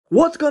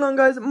What's going on,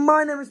 guys?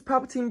 My name is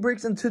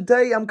PalpatineBricks, and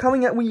today I'm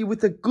coming at you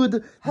with a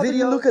good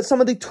video look at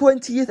some of the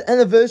 20th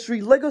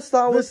anniversary Lego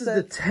Star Wars. This is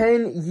the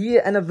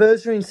 10-year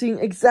anniversary, and seeing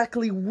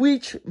exactly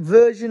which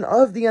version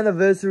of the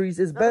anniversaries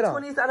is better.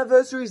 The 20th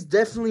anniversary is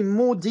definitely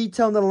more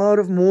detailed and a lot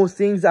of more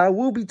things I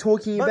will be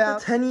talking about.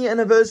 The 10-year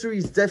anniversary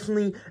is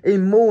definitely a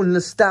more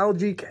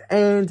nostalgic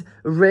and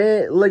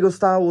rare Lego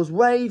Star Wars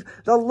wave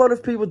that a lot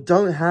of people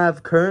don't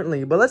have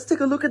currently. But let's take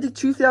a look at the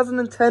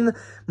 2010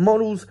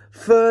 models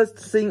first,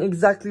 seeing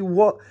exactly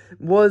what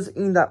was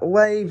in that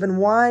wave and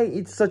why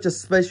it's such a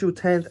special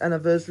 10th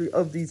anniversary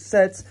of these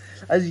sets.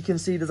 As you can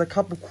see, there's a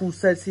couple cool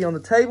sets here on the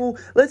table.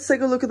 Let's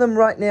take a look at them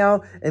right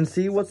now and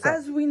see what's up.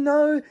 As we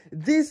know,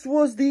 this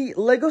was the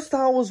Lego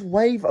Star Wars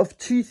wave of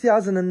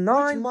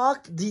 2009, which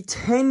marked the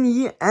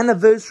 10-year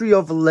anniversary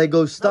of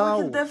Lego Star Wars.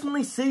 You can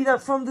definitely see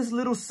that from this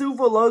little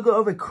silver logo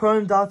of a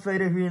chrome Darth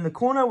Vader here in the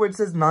corner, where it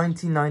says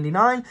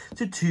 1999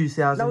 to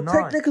 2009. Now,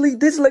 technically,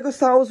 this Lego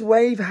Star Wars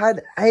wave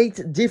had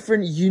 8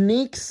 different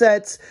unique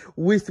sets,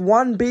 with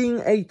one being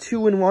a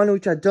 2-in-1,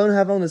 which I don't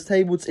have on this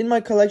table. It's in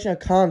my collection, I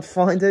can't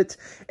find it,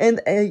 and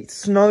a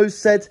snow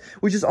set,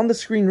 which is on the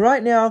screen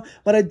right now,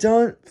 but I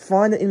don't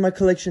find it in my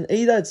collection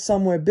either. It's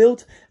somewhere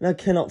built, and I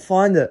cannot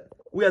find it.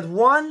 We had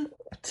 1,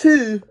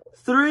 2,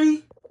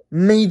 3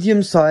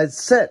 medium-sized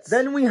sets.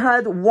 Then we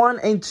had 1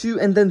 and 2,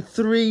 and then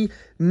 3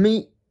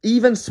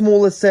 even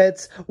smaller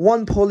sets,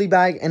 1 poly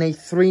bag, and a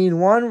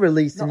 3-in-1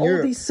 released in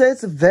Europe. All these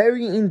sets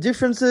vary in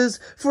differences.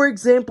 For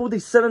example, the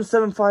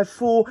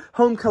 7754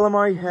 Home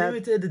Calamari had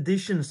limited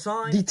edition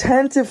sign. The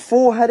Tantive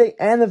 4 had an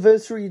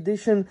anniversary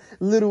edition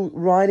little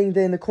writing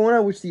there in the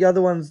corner, which the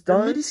other ones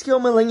don't. The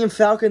midi-scale Millennium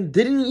Falcon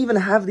didn't even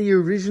have the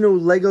original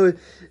Lego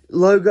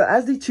logo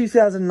as the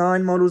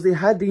 2009 models. They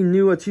had the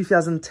newer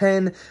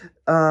 2010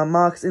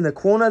 marks in the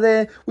corner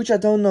there, which I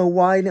don't know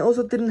why. And it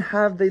also didn't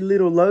have the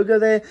little logo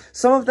there.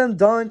 Some of them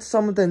don't,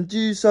 some of them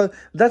do, so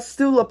that's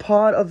still a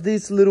part of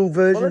this little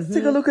version. Let's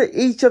take a look at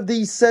each of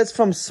these sets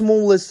from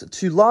smallest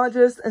to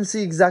largest and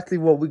see exactly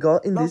what we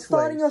got in this way.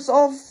 Starting us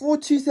off for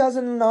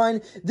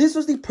 2009, this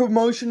was the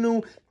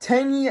promotional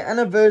 10-year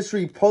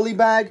anniversary poly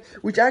bag,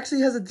 which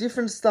actually has a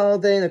different style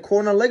there in the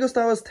corner. Lego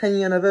Star Wars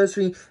 10-year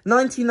anniversary,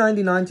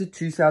 1999 to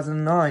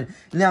 2009.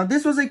 Now,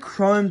 this was a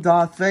chrome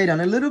Darth Vader,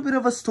 and a little bit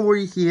of a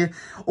story here.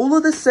 All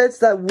of the sets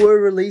that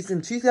were released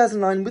in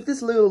 2009 with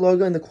this little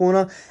logo in the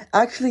corner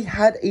actually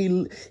had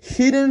a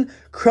hidden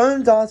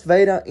chrome Darth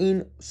Vader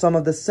in some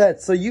of the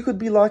sets. So you could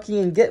be lucky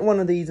and get one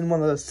of these in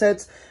one of those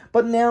sets.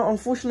 But now,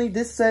 unfortunately,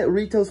 this set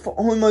retails for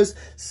almost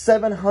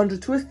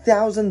 $700 to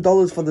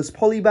 $1,000 for this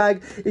poly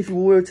bag if you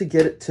were to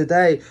get it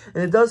today.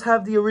 And it does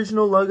have the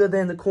original logo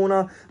there in the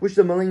corner, which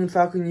the Millennium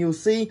Falcon you'll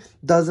see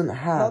doesn't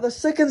have. Now, the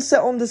second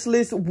set on this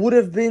list would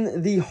have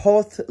been the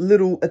Hoth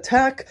little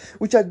attack,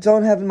 which I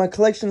don't have in my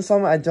collection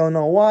somewhere. I don't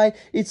know why.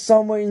 It's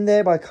somewhere in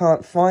there, but I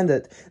can't find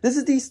it. This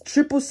is the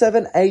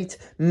 7778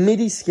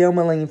 midi-scale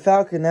Millennium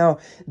Falcon. Now,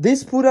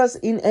 this put us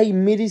in a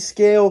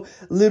midi-scale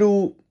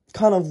little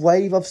kind of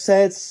wave of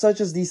sets,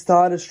 such as the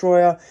Star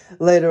Destroyer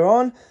later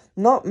on.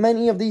 Not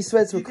many of these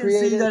sets were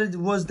created. You can see that it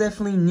was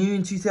definitely new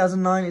in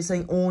 2009. It's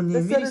saying all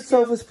new. The set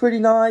itself was pretty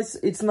nice.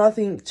 It's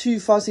nothing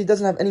too fussy. It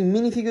doesn't have any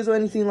minifigures or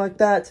anything like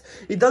that.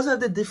 It does have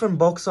the different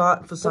box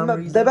art for some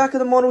reason. The back of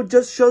the model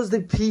just shows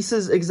the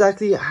pieces,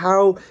 exactly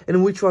how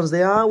and which ones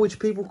they are, which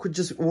people could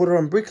just order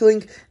on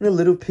Bricklink, and a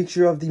little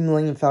picture of the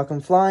Millennium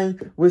Falcon flying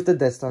with the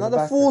Death Star. Now,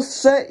 the fourth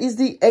set is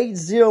the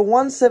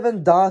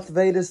 8017 Darth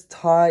Vader's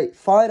TIE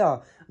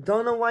Fighter.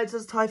 Don't know why it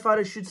says TIE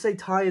Fighter. Should say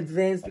TIE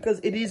Advanced,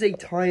 because it is a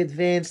TIE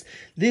Advanced.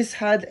 This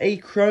had a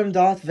chrome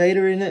Darth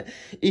Vader in it.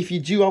 If you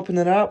do open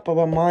it up,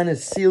 but mine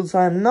is sealed, so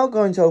I'm not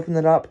going to open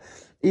it up.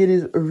 It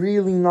is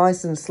really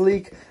nice and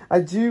sleek. I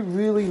do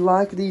really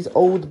like these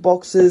old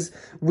boxes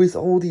with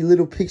all the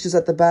little pictures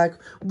at the back,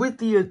 with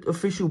the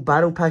official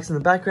battle packs in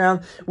the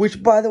background.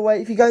 Which, by the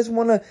way, if you guys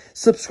want to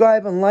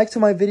subscribe and like to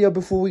my video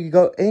before we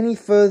go any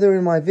further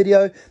in my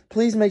video,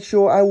 please make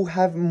sure I will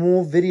have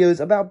more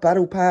videos about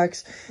battle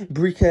packs,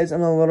 brickheads,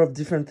 and a lot of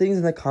different things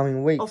in the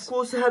coming weeks. Of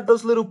course, it had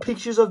those little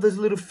pictures of those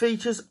little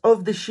features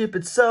of the ship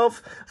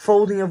itself,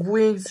 folding of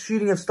wings,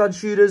 shooting of stud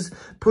shooters,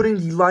 putting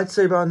the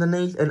lightsaber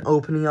underneath, and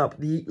opening up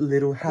the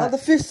little hat. Now, the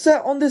fifth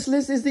set on this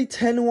list is the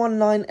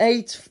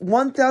 10198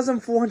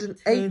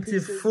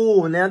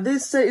 1484. Now,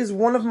 this set is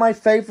one of my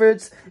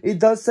favorites. It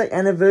does say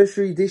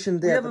anniversary edition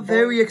there. We have a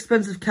very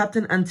expensive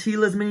Captain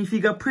Antila's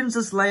minifigure,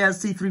 Princess Leia,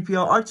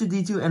 C-3PO,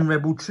 R2-D2, and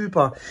Rebel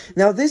Trooper.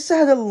 Now, this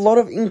had a lot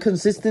of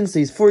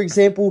inconsistencies. For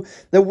example,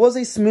 there was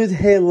a smooth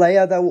hair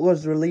Leia that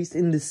was released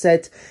in the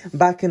set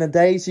back in the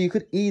day, so you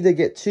could either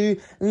get 2,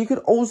 and you could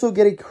also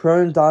get a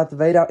chrome Darth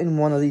Vader in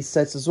one of these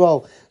sets as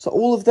well. So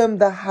all of them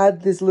that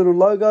had this little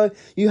logo,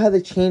 you had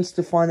a chance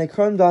to find a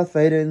chrome Darth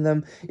Vader in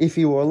them if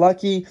you were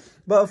lucky.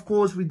 But of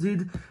course,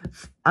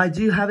 I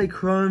do have a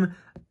chrome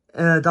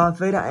Darth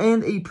Vader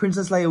and a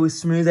Princess Leia with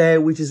smooth hair,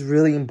 which is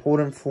really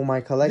important for my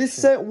collection. This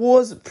set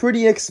was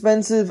pretty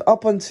expensive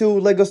up until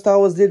LEGO Star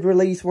Wars did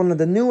release one of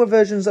the newer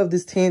versions of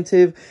this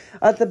tantive.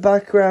 At the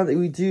background,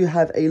 we do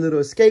have a little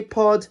escape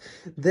pod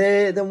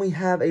there. Then we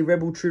have a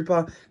Rebel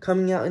Trooper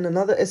coming out in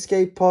another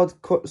escape pod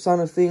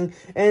kind of thing,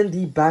 and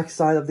the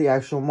backside of the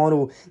actual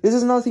model. This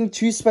is nothing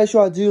too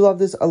special. I do love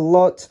this a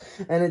lot,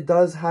 and it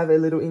does have a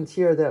little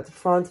interior there at the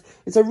front.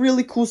 It's a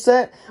really cool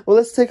set. Well,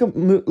 let's take a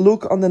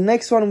look on the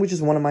next one, which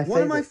is one of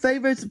my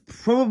favorites,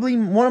 probably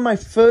one of my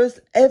first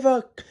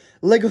ever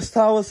LEGO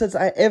Star Wars sets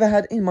I ever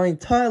had in my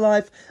entire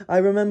life. I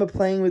remember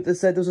playing with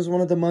this set. This was one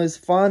of the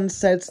most fun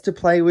sets to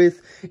play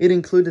with. It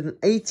included an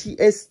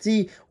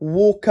AT-ST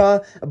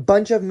Walker, a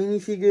bunch of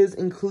minifigures,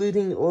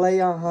 including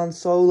Leia, Han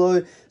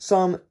Solo,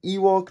 some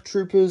Ewok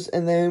troopers,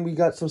 and then we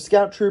got some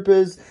Scout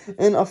troopers,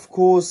 and of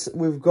course,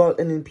 we've got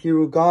an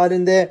Imperial Guard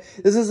in there.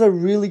 This is a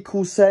really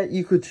cool set.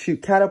 You could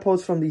shoot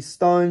catapults from these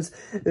stones,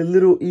 a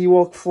little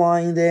Ewok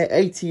flying there,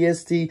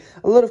 AT-ST,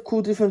 a lot of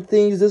cool different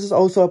things. This is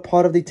also a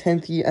part of the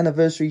 10th year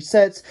anniversary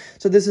sets.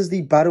 So this is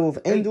the Battle of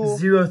Endor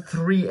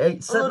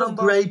 8038 set. A lot of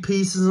grey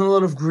pieces and a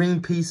lot of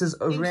green pieces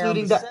around,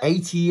 including the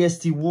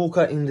AT-ST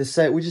Walker in the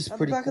set, which is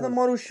pretty cool. The back of the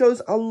model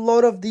shows a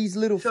lot of these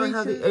little features.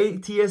 How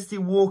the AT-ST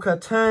Walker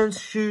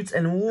turns, shoots,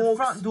 and walks.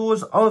 The front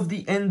doors of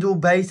the Endor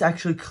base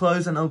actually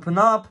close and open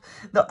up.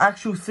 The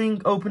actual thing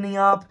opening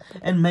up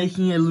and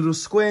making a little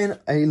square and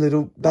a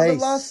little base.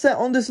 The last set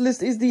on this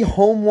list is the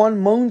Home One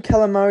Mon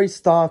Calamari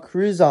Star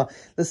Cruiser.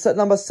 The set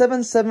number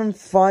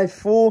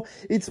 7754.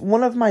 It's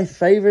one of my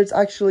favorites.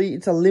 Actually,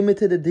 it's a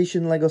limited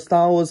edition LEGO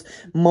Star Wars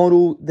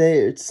model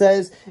there, it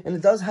says, and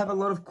it does have a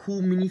lot of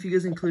cool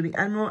minifigures, including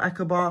Admiral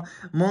Akbar,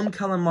 Mon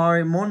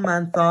Calamari, Mon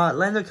Manthar,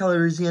 Lando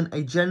Calrissian,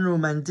 a General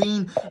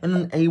Mandine, and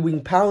an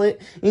A-Wing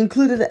pallet. It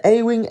included an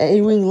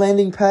A-Wing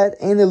landing pad,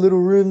 and a little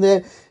room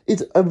there.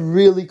 It's a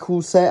really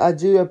cool set. I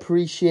do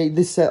appreciate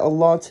this set a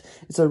lot.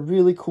 It's a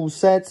really cool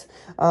set.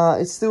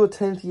 It's still a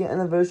 10th year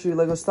anniversary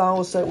LEGO Star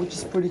Wars set, which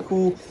is pretty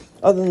cool.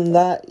 Other than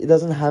that, it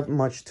doesn't have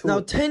much to it. Now,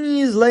 10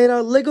 years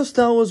later, LEGO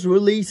Star Wars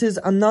releases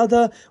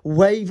another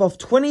wave of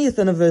 20th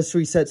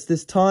anniversary sets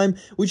this time,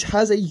 which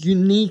has a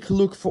unique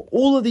look for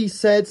all of these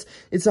sets.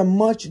 It's a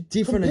much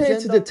different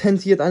agenda to the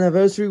 10th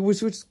anniversary,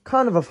 which was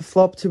kind of a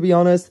flop, to be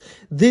honest.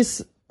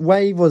 This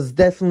wave was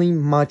definitely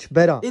much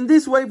better. In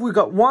this wave, we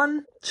got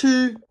 1,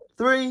 2,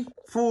 3,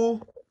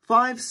 4,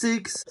 5,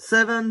 6,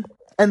 7...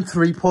 and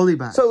 3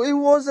 polybags. So it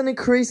was an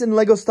increase in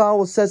LEGO Star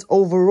Wars sets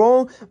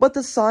overall, but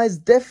the size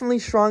definitely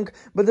shrunk.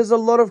 But there's a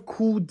lot of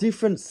cool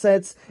different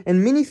sets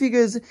and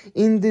minifigures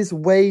in this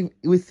wave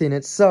within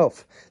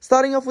itself.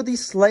 Starting off with the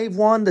Slave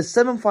One, the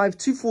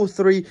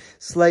 75243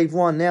 Slave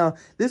One. Now,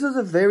 this was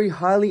a very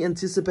highly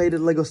anticipated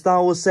LEGO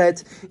Star Wars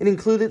set. It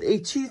included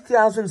a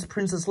 2000s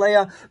Princess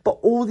Leia, but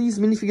all these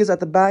minifigures at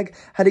the back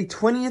had a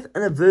 20th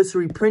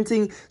anniversary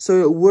printing, so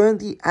it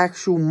weren't the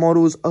actual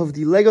models of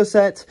the LEGO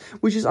set,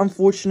 which is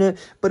unfortunate.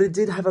 But it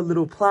did have a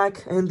little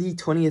plaque and the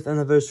 20th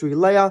anniversary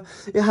Leia.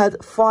 It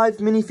had 5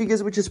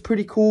 minifigures, which is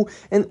pretty cool.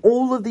 And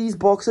all of these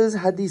boxes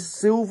had this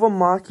silver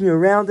marking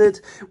around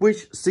it,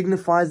 which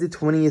signifies the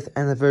 20th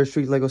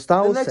anniversary LEGO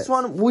Star Wars. The next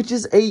one, which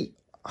is a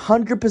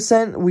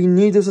 100%, we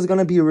knew this was going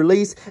to be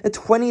released, a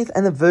 20th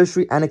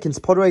anniversary Anakin's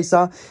Pod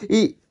Racer.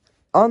 It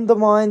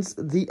undermines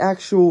the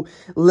actual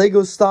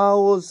LEGO Star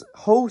Wars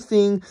whole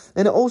thing,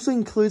 and it also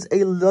includes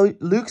a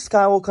Luke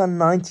Skywalker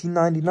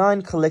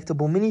 1999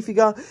 collectible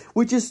minifigure,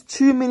 which is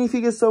 2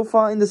 minifigures so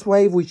far in this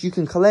wave, which you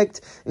can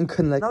collect and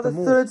collect. Now, the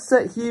third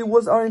set here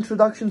was our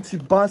introduction to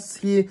busts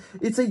here.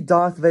 It's a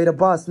Darth Vader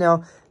bust.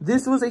 Now,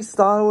 this was a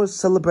Star Wars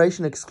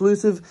Celebration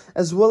exclusive,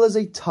 as well as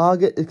a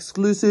Target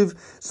exclusive,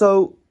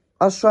 so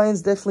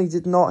Australians definitely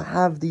did not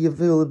have the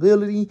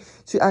availability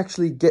to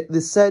actually get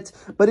this set,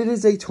 but it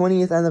is a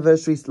 20th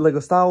anniversary LEGO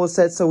Star Wars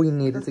set, so we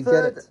needed to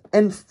get it.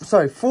 And,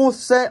 fourth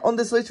set on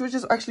this list, which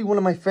is actually one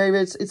of my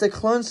favorites. It's a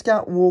Clone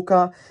Scout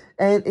Walker,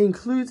 and it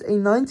includes a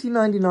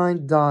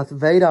 1999 Darth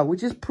Vader,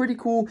 which is pretty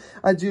cool.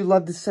 I do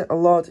love this set a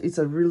lot. It's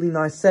a really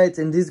nice set,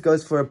 and this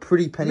goes for a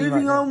pretty penny.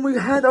 Moving on, we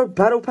had our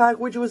battle pack,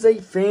 which was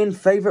a fan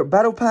favorite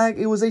battle pack.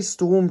 It was a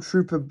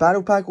Stormtrooper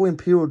battle pack or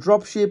Imperial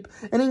dropship,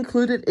 and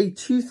included a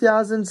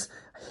 2000s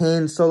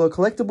Han Solo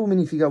collectible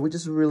minifigure, which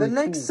is really cool.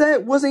 The next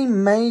set was a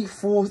May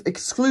 4th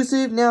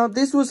exclusive. Now,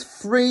 this was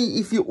free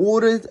if you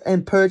ordered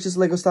and purchased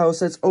LEGO Star Wars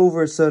sets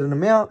over a certain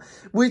amount,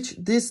 which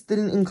this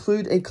didn't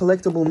include a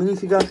collectible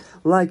minifigure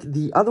like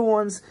the other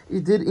ones.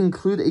 It did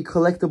include a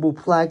collectible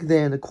plaque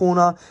there in the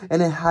corner,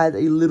 and it had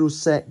a little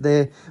set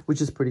there, which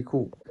is pretty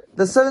cool.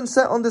 The 7th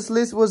set on this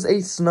list was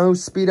a Snow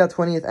Speeder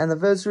 20th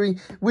anniversary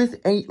with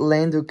a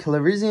Lando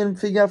Calrissian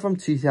figure from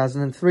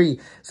 2003.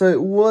 So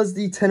it was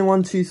the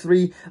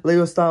 10123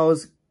 LEGO Star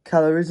Wars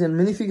Calrissian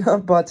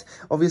minifigure, but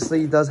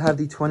obviously it does have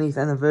the 20th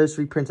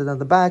anniversary printed on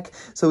the back,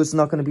 so it's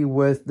not going to be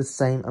worth the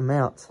same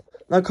amount.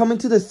 Now coming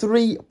to the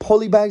 3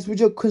 poly bags,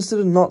 which are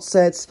considered not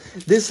sets.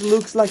 This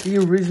looks like the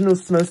original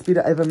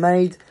Snowspeeder ever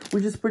made,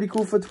 which is pretty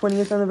cool for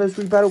 20th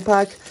anniversary battle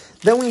pack.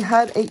 Then we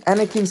had a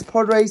Anakin's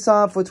Pod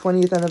Racer for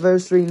 20th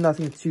anniversary,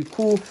 nothing too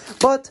cool.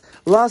 But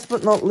last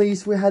but not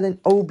least, we had an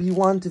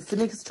Obi-Wan to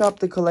finish up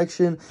the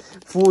collection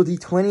for the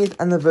 20th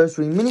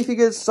anniversary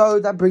minifigures. So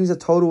that brings a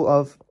total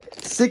of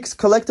 6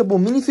 collectible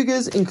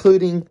minifigures,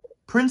 including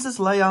Princess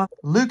Leia,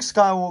 Luke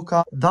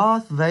Skywalker,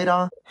 Darth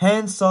Vader,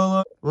 Han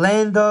Solo,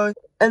 Lando,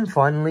 and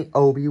finally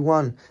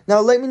Obi-Wan. Now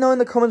let me know in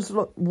the comments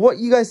what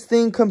you guys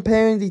think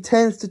comparing the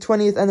 10th to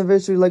 20th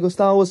anniversary Lego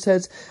Star Wars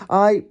sets.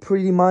 I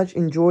pretty much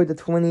enjoyed the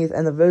 20th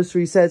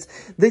anniversary sets.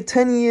 The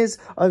 10 years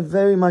are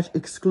very much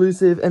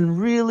exclusive and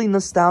really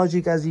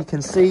nostalgic, as you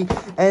can see,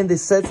 and the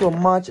sets were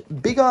much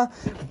bigger,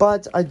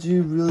 but I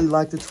do really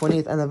like the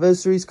 20th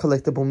anniversary's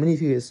collectible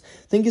minifigures.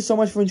 Thank you so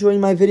much for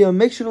enjoying my video.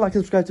 Make sure to like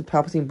and subscribe to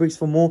PalpatineBricks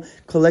for more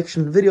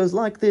collection videos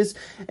like this,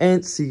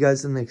 and see you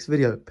guys in the next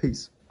video.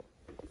 Peace.